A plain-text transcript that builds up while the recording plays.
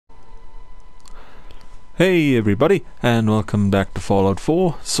Hey everybody, and welcome back to Fallout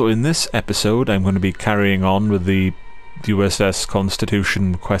 4. So in this episode I'm going to be carrying on with the USS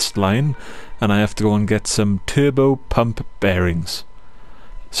Constitution quest line, and I have to go and get some turbo pump bearings.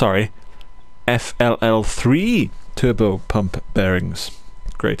 Sorry, FLL3 turbo pump bearings.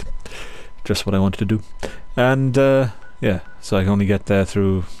 Great. Just what I wanted to do. And yeah, so I can only get there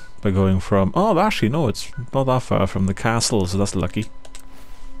through by going from... Oh, actually no, it's not that far from the castle, so that's lucky.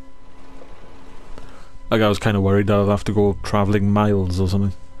 Like, I was kind of worried that I'd have to go travelling miles or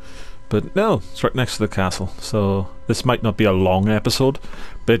something. But no, it's right next to the castle. So this might not be a long episode,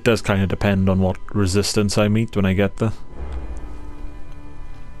 but it does kind of depend on what resistance I meet when I get there.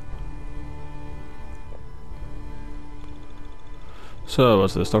 So,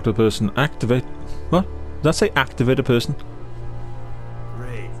 what's this? Talk to the person. Activate... What? Did that say activate a person?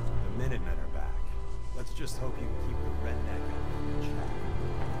 Great. The Minutemen are back. Let's just hope you can keep the redneck in check.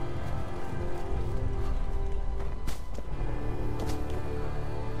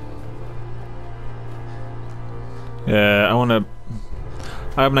 Yeah,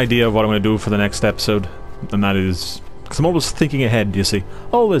 I have an idea of what I'm going to do for the next episode, and that is... Because I'm always thinking ahead, you see.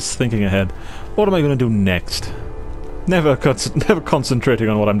 Always thinking ahead. What am I going to do next? Never concentrating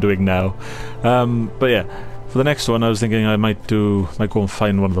on what I'm doing now. But yeah, for the next one I was thinking I might go and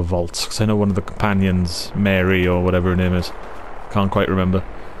find one of the vaults, because I know one of the companions, Mary or whatever her name is, can't quite remember,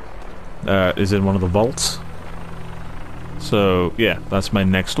 is in one of the vaults. So yeah, that's my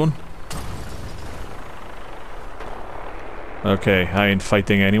next one. Okay, I ain't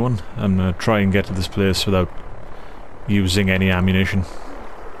fighting anyone. I'm gonna try and get to this place without using any ammunition.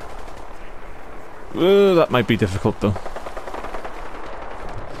 That might be difficult though.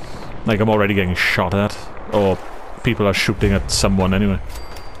 Like, I'm already getting shot at, or people are shooting at someone anyway.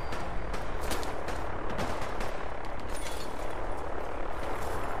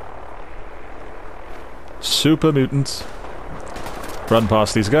 Super mutants. Run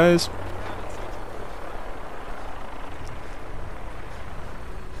past these guys.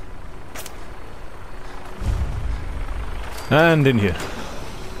 And in here.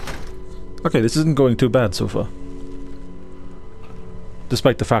 Okay, this isn't going too bad so far.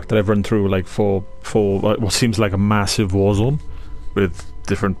 Despite the fact that I've run through like four what seems like a massive war zone with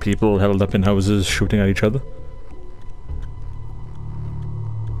different people held up in houses shooting at each other.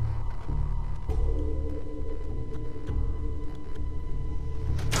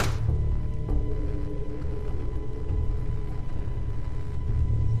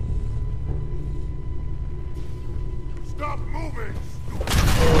 Stop moving!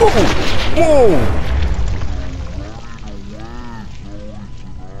 Whoa!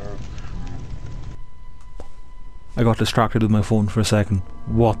 I got distracted with my phone for a second.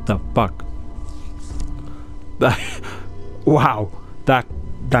 What the fuck? Wow, that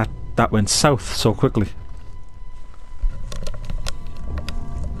went south so quickly.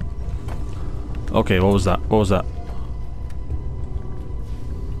 Okay, what was that? What was that?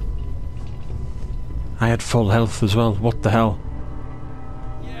 I had full health as well. What the hell?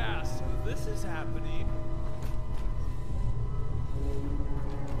 Yeah, so this is happening.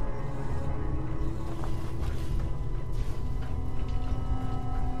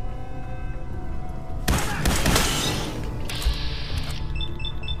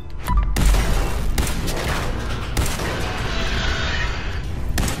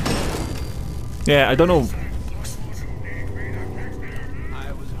 Yeah, I don't know.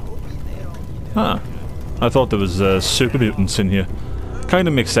 Huh. I thought there was super mutants in here. Kind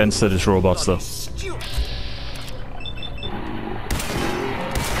of makes sense that it's robots though.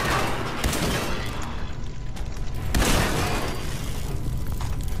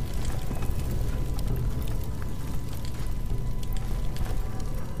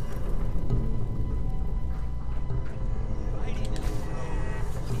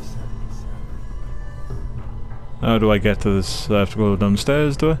 How do I get to this? I have to go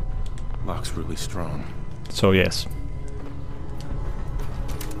downstairs, do I? Lock's really strong. So yes.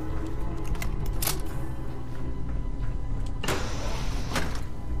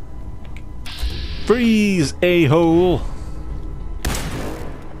 Freeze, a-hole!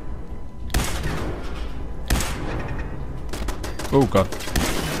 Oh god.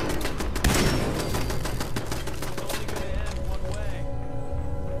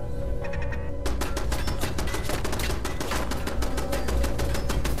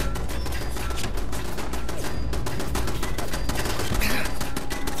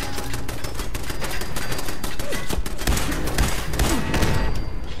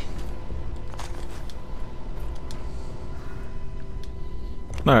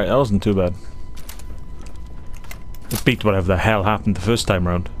 Alright, that wasn't too bad. It beat whatever the hell happened the first time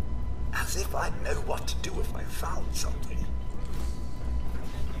round. As if I know what to do if I found something.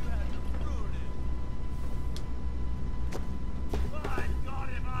 My God,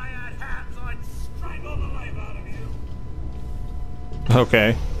 if I had hands, I'd strangle the life out of you.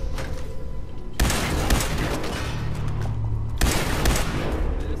 Okay.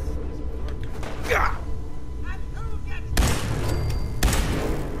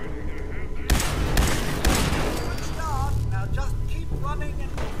 Now just keep running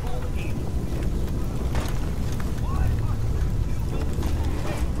and fall in.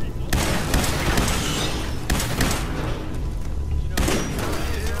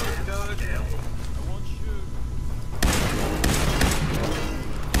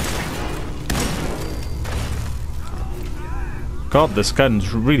 God, this gun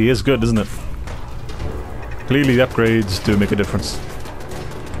really is good, isn't it? Clearly the upgrades do make a difference.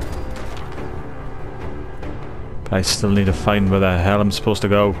 I still need to find where the hell I'm supposed to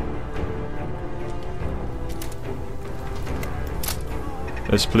go.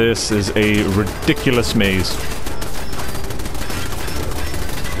 This place is a ridiculous maze.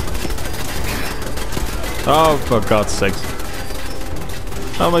 Oh, for God's sakes.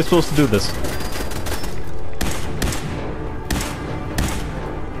 How am I supposed to do this?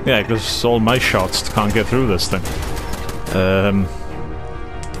 Yeah, because all my shots can't get through this thing.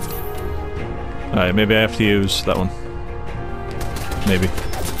 Alright, maybe I have to use that one. Maybe.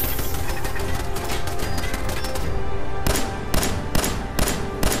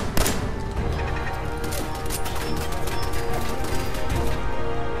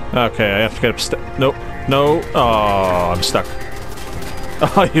 Okay, I have to get up nope. No. Oh, I'm stuck.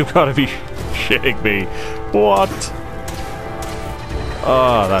 Oh, you've got to be shitting me. What?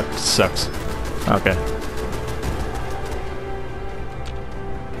 Oh, that sucks. Okay.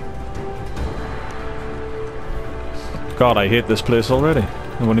 God, I hate this place already.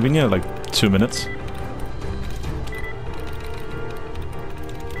 I've only been here like 2 minutes.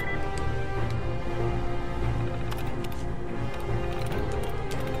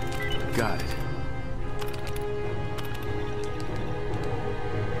 Got it.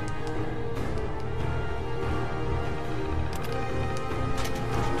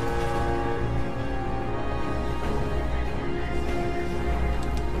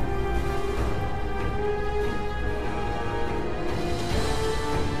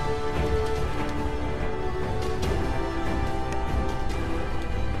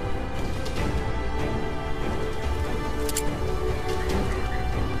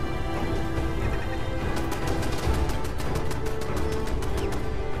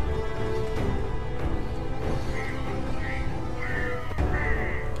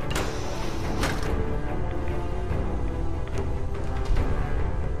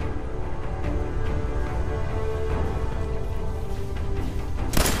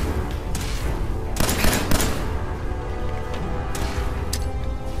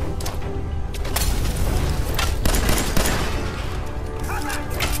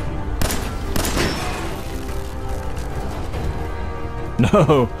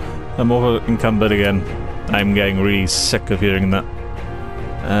 No, I'm over encumbered again. I'm getting really sick of hearing that.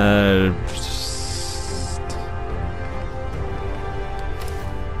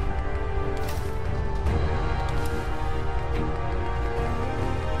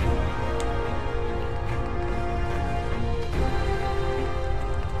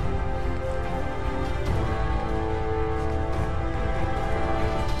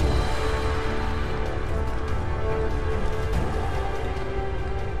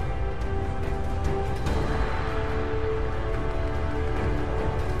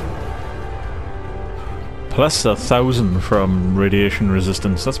 Plus 1,000 from radiation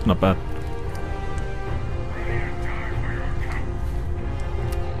resistance. That's not bad.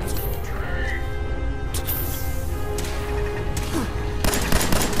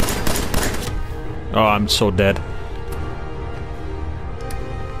 Oh, I'm so dead.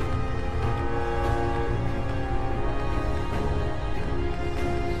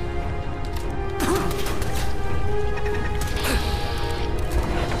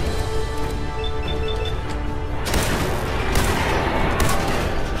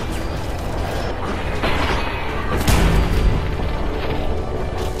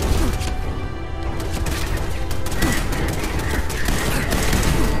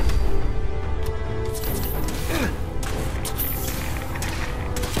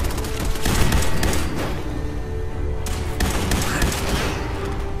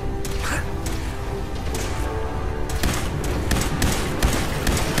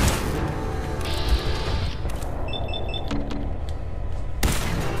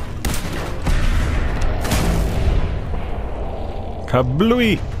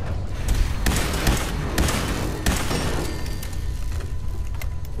 Kablooey!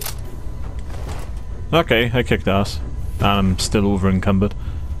 Okay, I kicked ass. And I'm still over encumbered.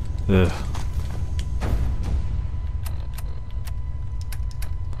 Ugh.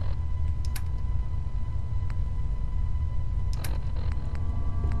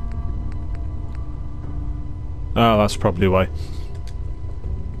 Oh, that's probably why.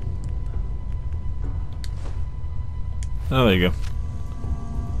 Oh, there you go.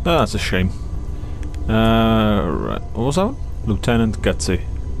 Oh, that's a shame. Right. What was that one? Lieutenant Gutsy.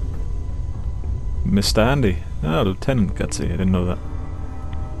 Mr. Andy. Oh, Lieutenant Gutsy. I didn't know that.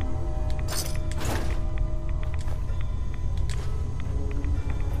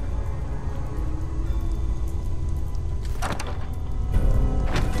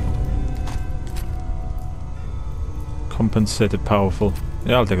 Compensated powerful.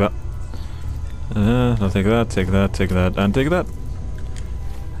 Yeah, I'll take that. I'll take that, take that, take that, and take that.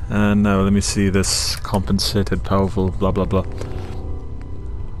 And now let me see this compensated powerful blah blah blah.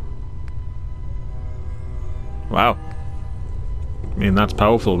 Wow. I mean, that's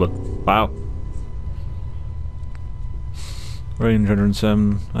powerful, but wow. Range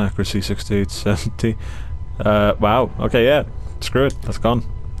 107, accuracy 68, 70. Wow. Okay, yeah. Screw it. That's gone.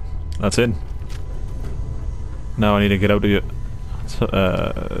 That's in. Now I need to get out of here.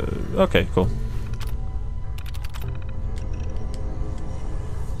 Okay, cool.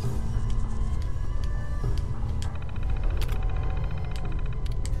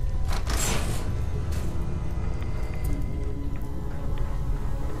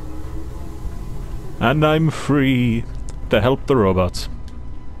 And I'm free to help the robots.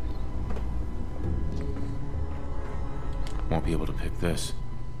 Won't be able to pick this.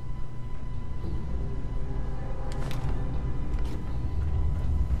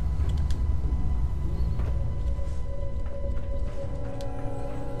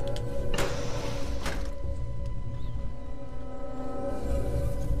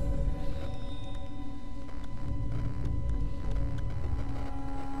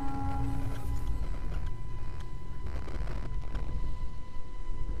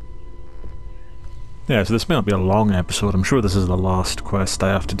 Yeah, so this may not be a long episode. I'm sure this is the last quest I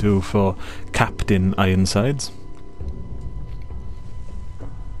have to do for Captain Ironsides.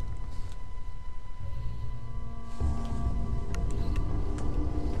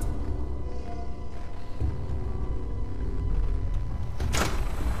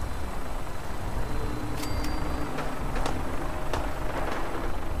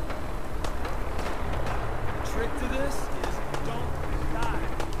 Trick to this is don't die.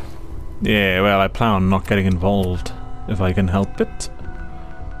 Yeah, well, I plan on not getting involved if I can help it.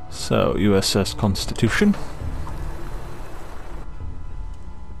 So, USS Constitution.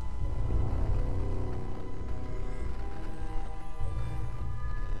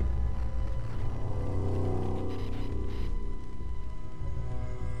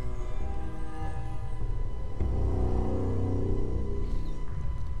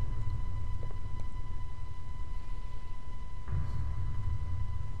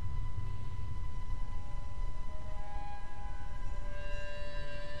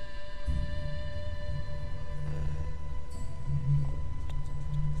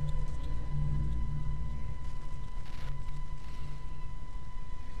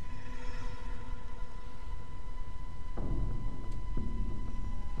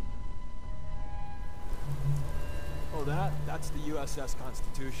 Oh, that's the USS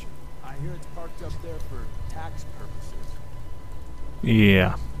Constitution. I hear it's parked up there for tax purposes.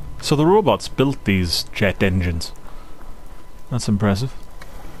 Yeah. So the robots built these jet engines. That's impressive.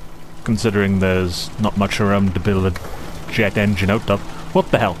 Considering there's not much around to build a jet engine out of.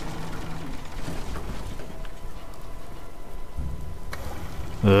 What the hell?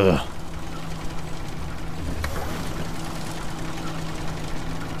 Ugh.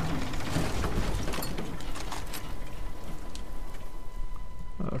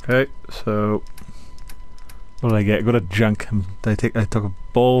 Okay, so what did I get? I got a junk. I took a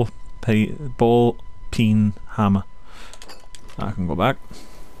ball peen hammer. I can go back.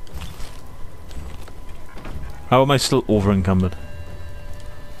 How am I still over encumbered?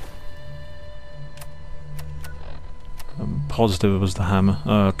 I'm positive it was the hammer.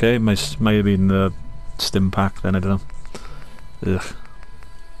 Oh, okay, might have been the stim pack then, I don't know. Ugh.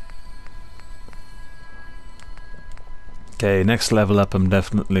 Okay, next level up I'm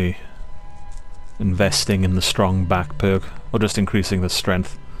definitely investing in the strong back perk, or just increasing the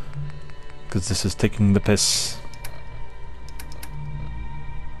strength, because this is taking the piss.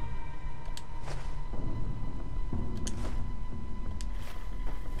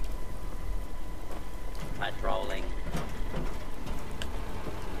 Patrolling.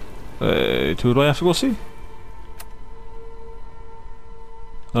 Who do I have to go see?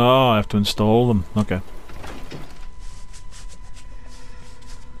 Oh, I have to install them. Okay.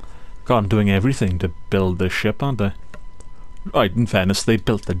 God, I'm doing everything to build this ship, aren't I? Right, in fairness, they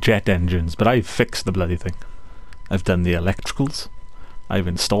built the jet engines, but I've fixed the bloody thing. I've done the electricals. I've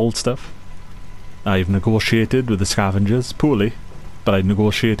installed stuff. I've negotiated with the scavengers, poorly, but I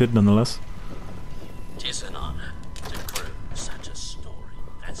negotiated nonetheless. Tis an honor to crew such a storied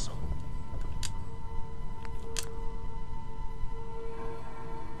vessel.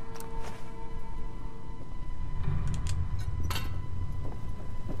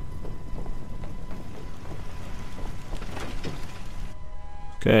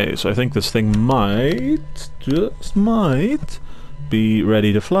 Okay, so I think this thing might, just might, be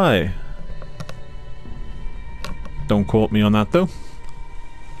ready to fly. Don't quote me on that though.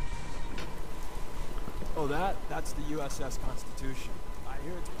 Oh, that's the USS Constitution. I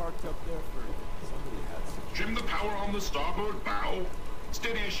hear it's parked up there for somebody had some. Trim the power on the starboard bow.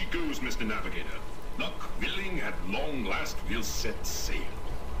 Steady as she goes, Mr. Navigator. Luck willing, at long last we'll set sail.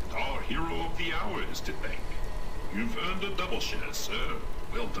 Our hero of the hour is to thank. You've earned a double share, sir.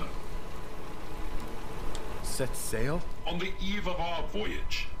 Well done. Set sail? On the eve of our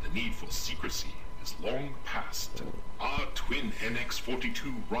voyage, the need for secrecy is long past. Our twin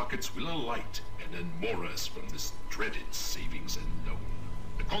NX-42 rockets will alight and unmoor us from this dreaded savings unknown.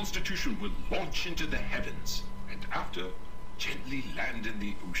 The Constitution will launch into the heavens, and after, gently land in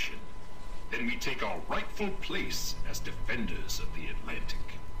the ocean. Then we take our rightful place as defenders of the Atlantic.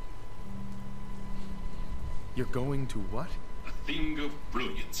 You're going to what? A thing of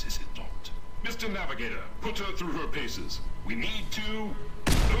brilliance, is it not? Mr. Navigator, put her through her paces. We need to...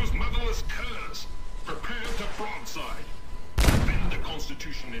 Those motherless curs! Prepare to broadside. Defend the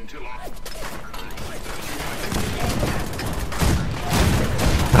Constitution until our...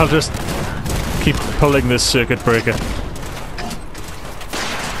 I'll just keep pulling this circuit breaker.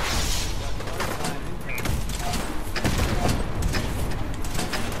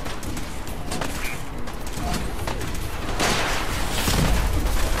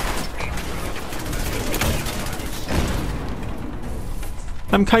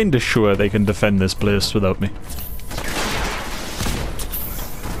 I'm kinda sure they can defend this place without me.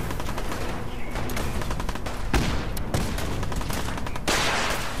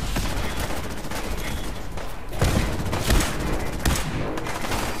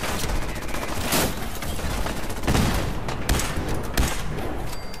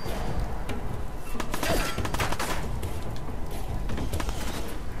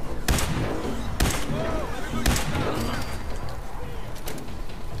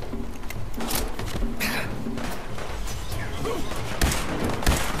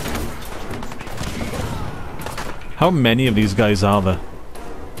 How many of these guys are there?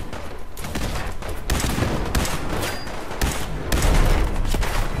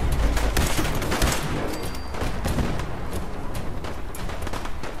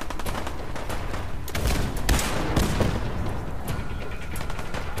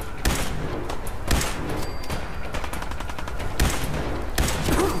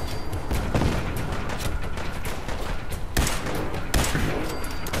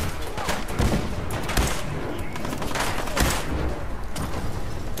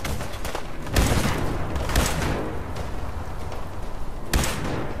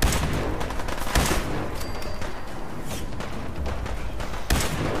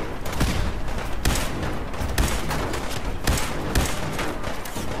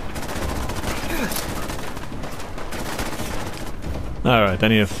 Alright, I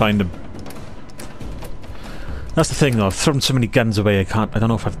need to find him. That's the thing though, I've thrown so many guns away I don't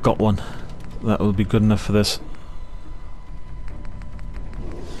know if I've got one that will be good enough for this.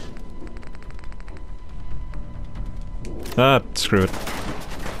 Ah, screw it.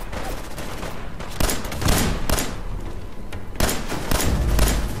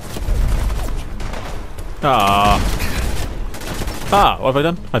 Ah, what have I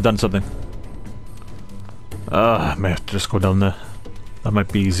done? I've done something. I may have to just go down there. That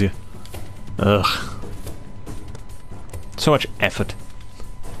might be easier. Ugh. So much effort.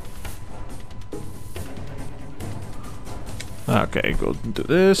 Okay, go and do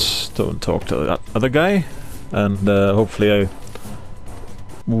this. Don't talk to that other guy. And hopefully I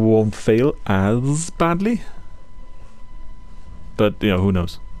won't fail as badly. But, you know, who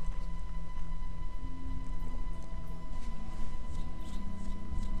knows.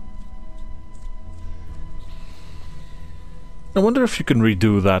 I wonder if you can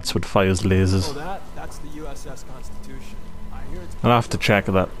redo that so it fires lasers. Oh, that's the USS Constitution. I hear it's I'll have to check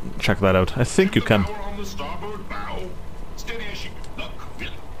that out. I think you can. Luck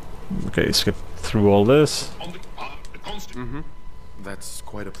will. Okay, skip through all this. That's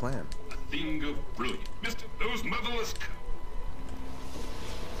quite a plan. A thing of brilliance. Mister, those motherless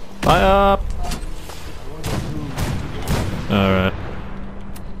Fire up! Alright.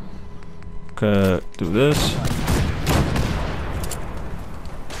 Okay, do this.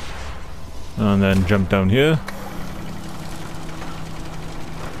 And then jump down here.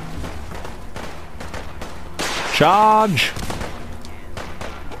 Charge!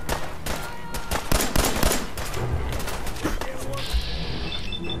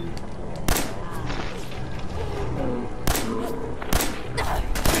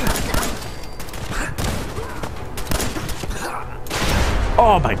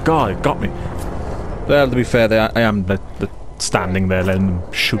 Oh my god, it got me. Well, to be fair, I am standing there letting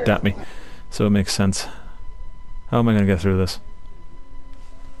them shoot at me. So it makes sense. How am I going to get through this?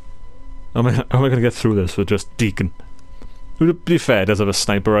 How am I going to get through this with just Deacon? To be fair, he does have a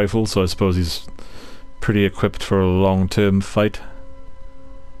sniper rifle, so I suppose he's pretty equipped for a long-term fight.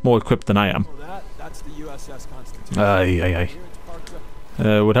 More equipped than I am. That's the USS Constitution. Aye.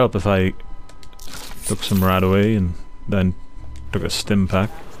 Would help if I took some rad away and then took a stim pack.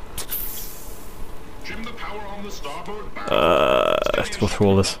 Trim the power on the starboard barrel. Let's go through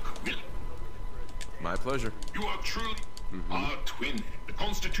all this. My pleasure. You are truly our twin, the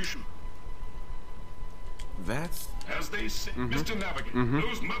Constitution. That's... As they say, Mr. Navigator,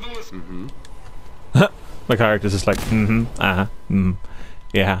 those motherless... My character's just like,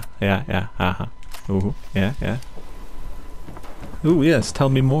 yeah, ooh, yeah. Ooh, yes, tell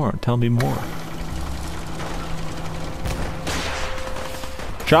me more,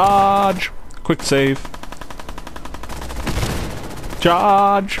 Charge! Quick save.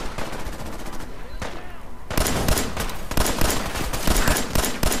 Charge!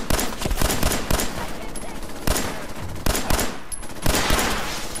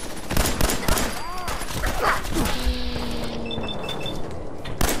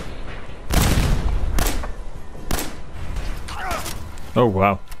 Oh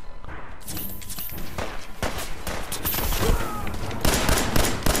wow.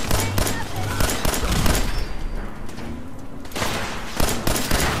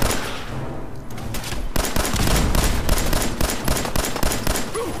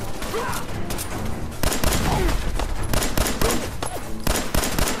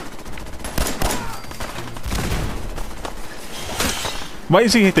 Why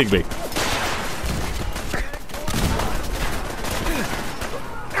is he hitting me?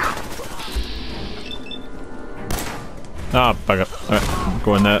 Ah, back up. Alright,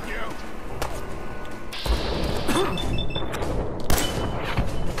 go in there.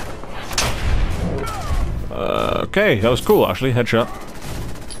 Okay, that was cool actually, headshot.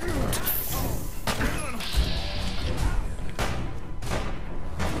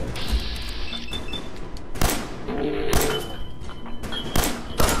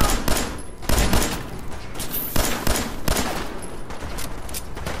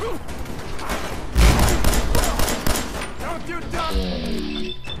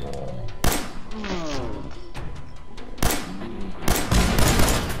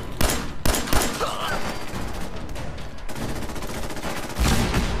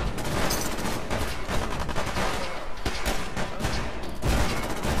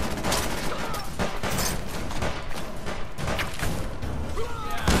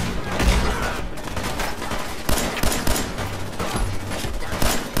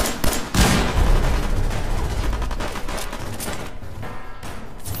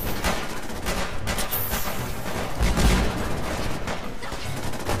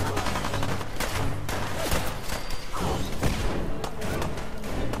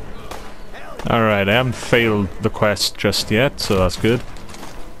 Alright, I haven't failed the quest just yet, so that's good.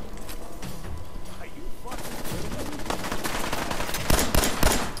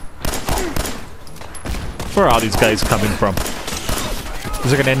 Where are these guys coming from?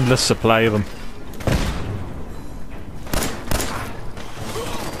 There's like an endless supply of them.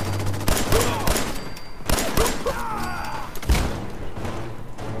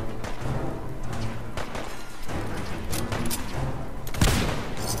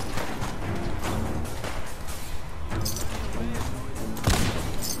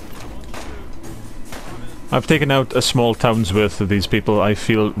 I've taken out a small town's worth of these people. I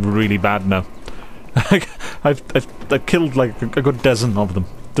feel really bad now. I've killed like a good dozen of them.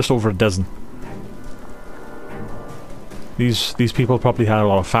 Just over a dozen. These people probably had a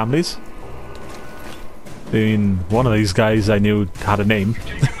lot of families. I mean, one of these guys I knew had a name.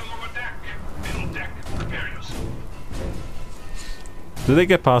 Did they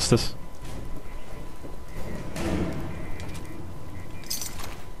get past us?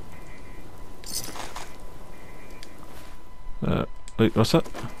 Wait, what's that?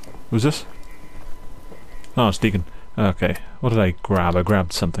 Who's this? Oh, it's Deacon. Okay. What did I grab? I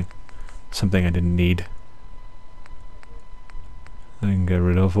grabbed something. Something I didn't need. I can get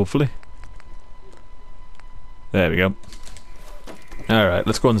rid of, hopefully. There we go. Alright,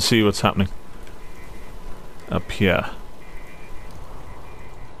 let's go and see what's happening. Up here.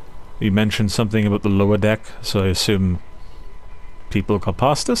 You mentioned something about the lower deck, so I assume people got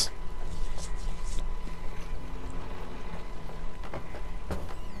past us?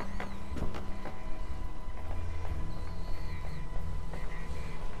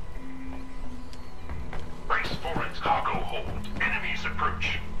 Brace for its cargo hold. Enemies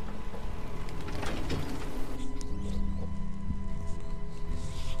approach.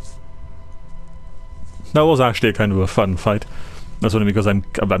 That was actually a kind of a fun fight. That's only because I'm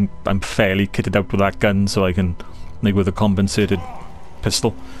fairly kitted out with that gun, so I can, like, with a compensated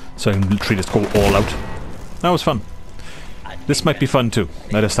pistol, so I can literally just go all out. That was fun. This might be fun too.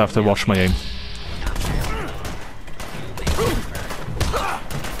 I just have to watch my aim.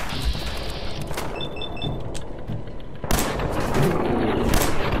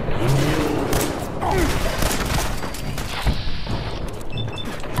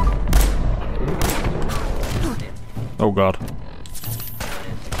 Oh god.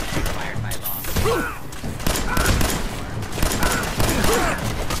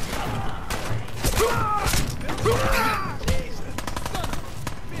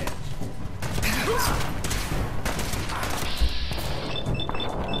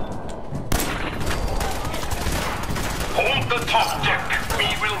 Hold the top deck. We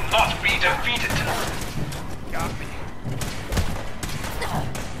will not be defeated. Got me.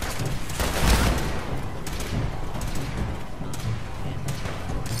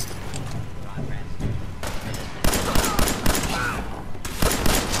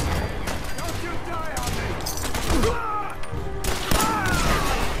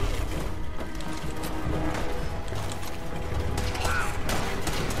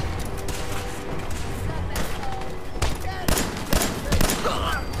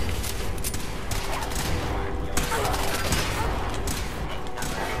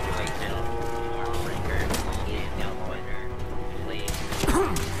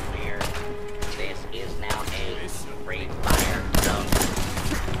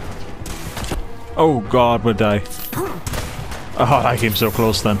 Oh god, we'll die. Oh, I came so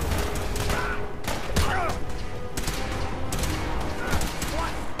close then.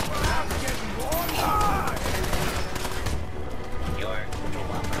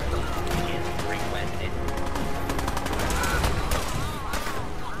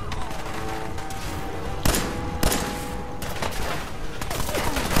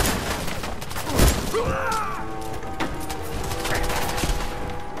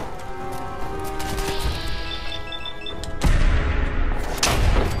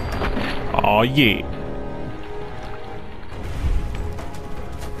 Oh yeah.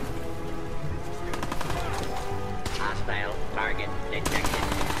 Hostile target detected.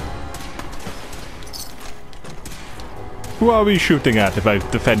 Who are we shooting at if I've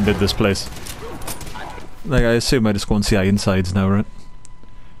defended this place? Like, I assume I just go and see our insides now, right?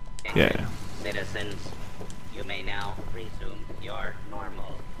 Yeah. Citizens, you may now resume your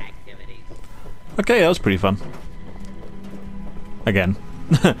normal activities. Okay, that was pretty fun. Again.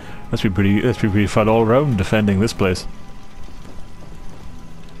 Let's be pretty fun all round defending this place.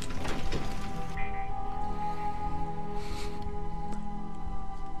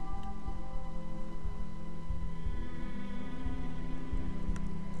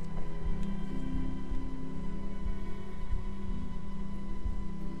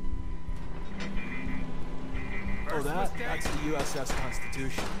 Oh, that's the USS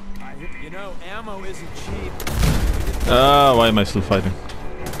Constitution. You know, ammo isn't cheap. Ah, why am I still fighting?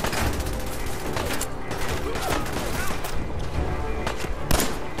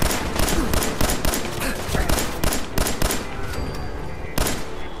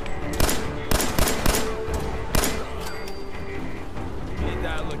 Made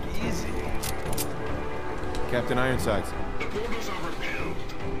that look easy. Captain Ironsides. The borders are repelled.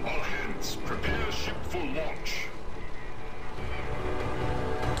 All hands, prepare ship for launch.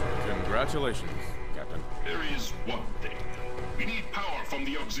 Congratulations, Captain. There is one thing. We need power from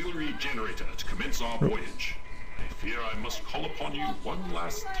the auxiliary generator to commence our voyage. I fear I must call upon you one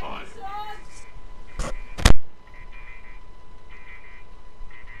last time.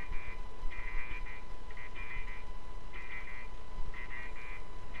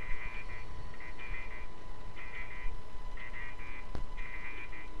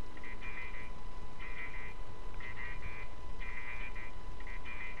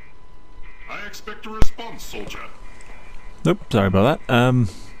 I expect a response, soldier. Nope, sorry about that.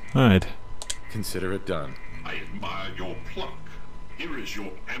 Alright. Consider it done. I admire your pluck. Here is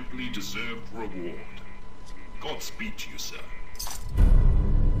your amply deserved reward. Godspeed to you, sir.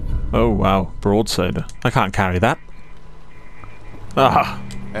 Oh wow, broadside. I can't carry that. Ah!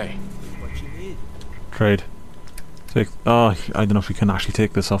 Hey, What you need? Trade. Take. Oh, I don't know if you can actually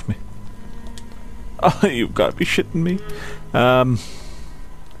take this off me. Oh, you've got to be shitting me.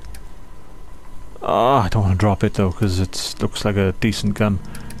 Oh, I don't want to drop it though, because it looks like a decent gun.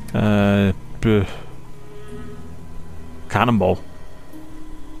 Cannonball.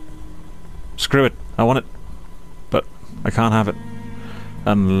 Screw it. I want it. But I can't have it.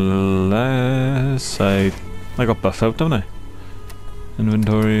 Unless I got buff out, don't I?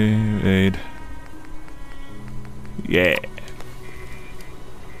 Inventory, aid. Yeah.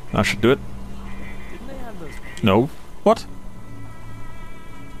 That should do it. Didn't they have those No. What?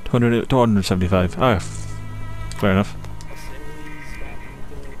 275. Oh, fair enough. essays back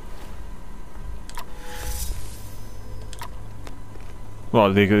in the day?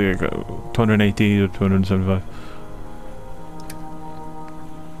 Well, they go 280 or 275.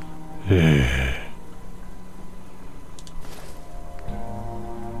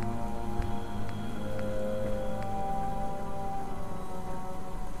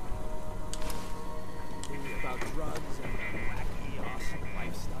 About drugs and the wacky, awesome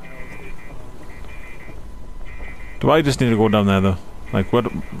lifestyles they follow. Do I just need to go down there though? Like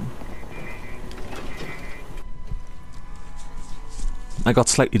what? I got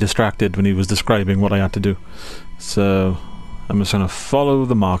slightly distracted when he was describing what I had to do, so I'm just gonna follow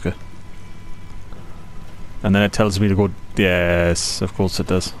the marker, and then it tells me to go. Yes, of course it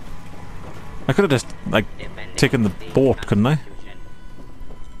does. I could have just like taken the boat, couldn't I?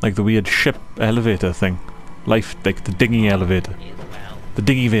 Like the weird ship elevator thing, like the dinghy elevator, the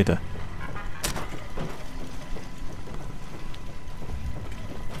dinghy-vator.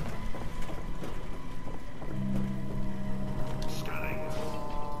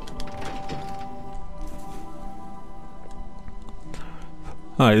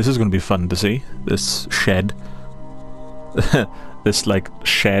 Alright, this is going to be fun to see. This shed. This, like,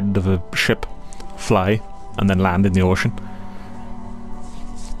 shed of a ship fly and then land in the ocean.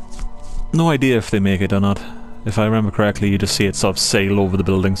 No idea if they make it or not. If I remember correctly, you just see it sort of sail over the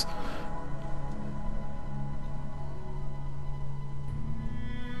buildings.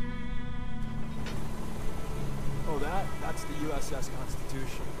 Oh, that's the USS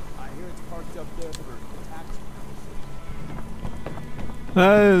Constitution. I hear it's parked up there for tax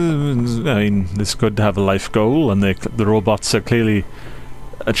purposes. I mean, it's good to have a life goal, and the robots are clearly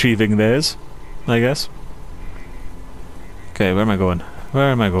achieving theirs, I guess. Okay, where am I going? Where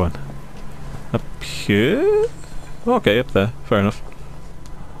am I going? Up here? Okay, up there. Fair enough.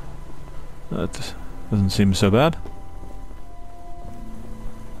 That doesn't seem so bad.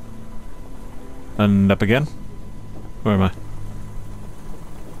 And up again? Where am I?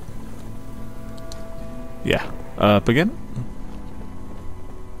 Yeah. Up again?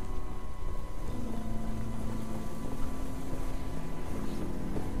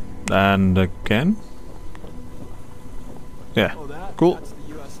 And again? Yeah. Oh, Cool. that's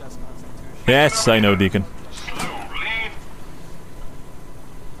the USS Constitution. Yes, I know, Deacon. Slowly.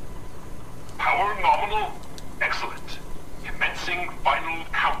 Power nominal. Excellent. Commencing final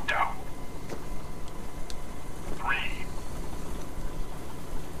countdown. 3,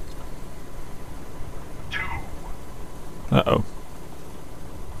 2, Uh-oh.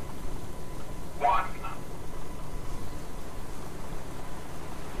 1.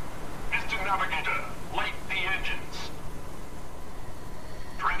 Mr. Navigator, light the engines.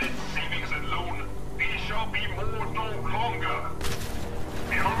 Dreaded savings and loan, we shall be more no longer.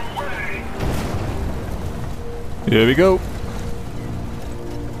 Mirror away. Here we go.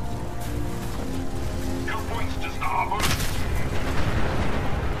 2 points to starboard.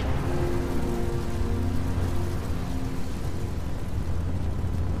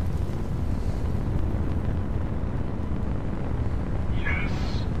 Yes,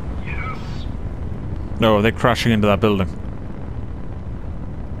 yes. No, they're crashing into that building.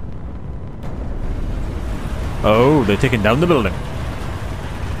 Oh, they're taking down the building.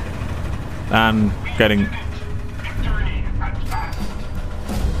 And getting... Victory at last.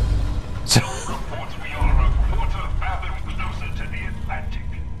 Reports we are a quarter fathom closer to the Atlantic.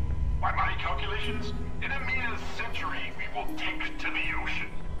 By my calculations, in a mere century we will take to the ocean.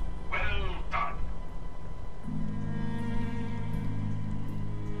 Well done.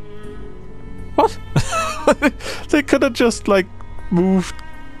 What? They could have just, like, moved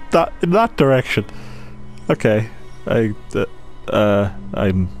that in that direction. Okay. I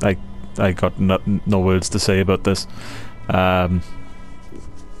got no words to say about this. Yeah,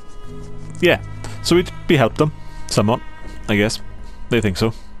 so we helped them somewhat, I guess. They think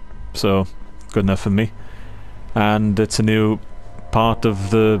so. So, good enough for me. And it's a new part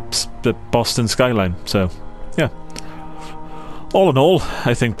of the Boston skyline, so, yeah. All in all,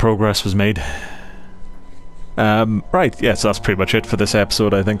 I think progress was made. Right, yes, that's pretty much it for this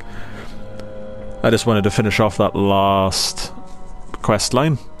episode, I think. I just wanted to finish off that last quest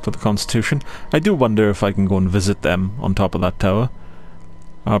line for the Constitution. I do wonder if I can go and visit them on top of that tower.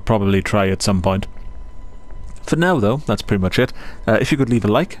 I'll probably try at some point. For now, though, that's pretty much it. If you could leave a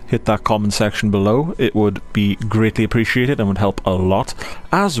like, hit that comment section below, it would be greatly appreciated and would help a lot.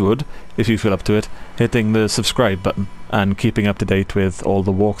 As would, if you feel up to it, hitting the subscribe button and keeping up to date with all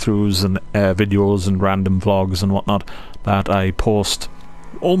the walkthroughs and videos and random vlogs and whatnot that I post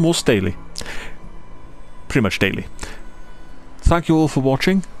almost daily. Pretty much daily. Thank you all for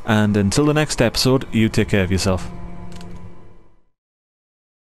watching, and until the next episode, you take care of yourself.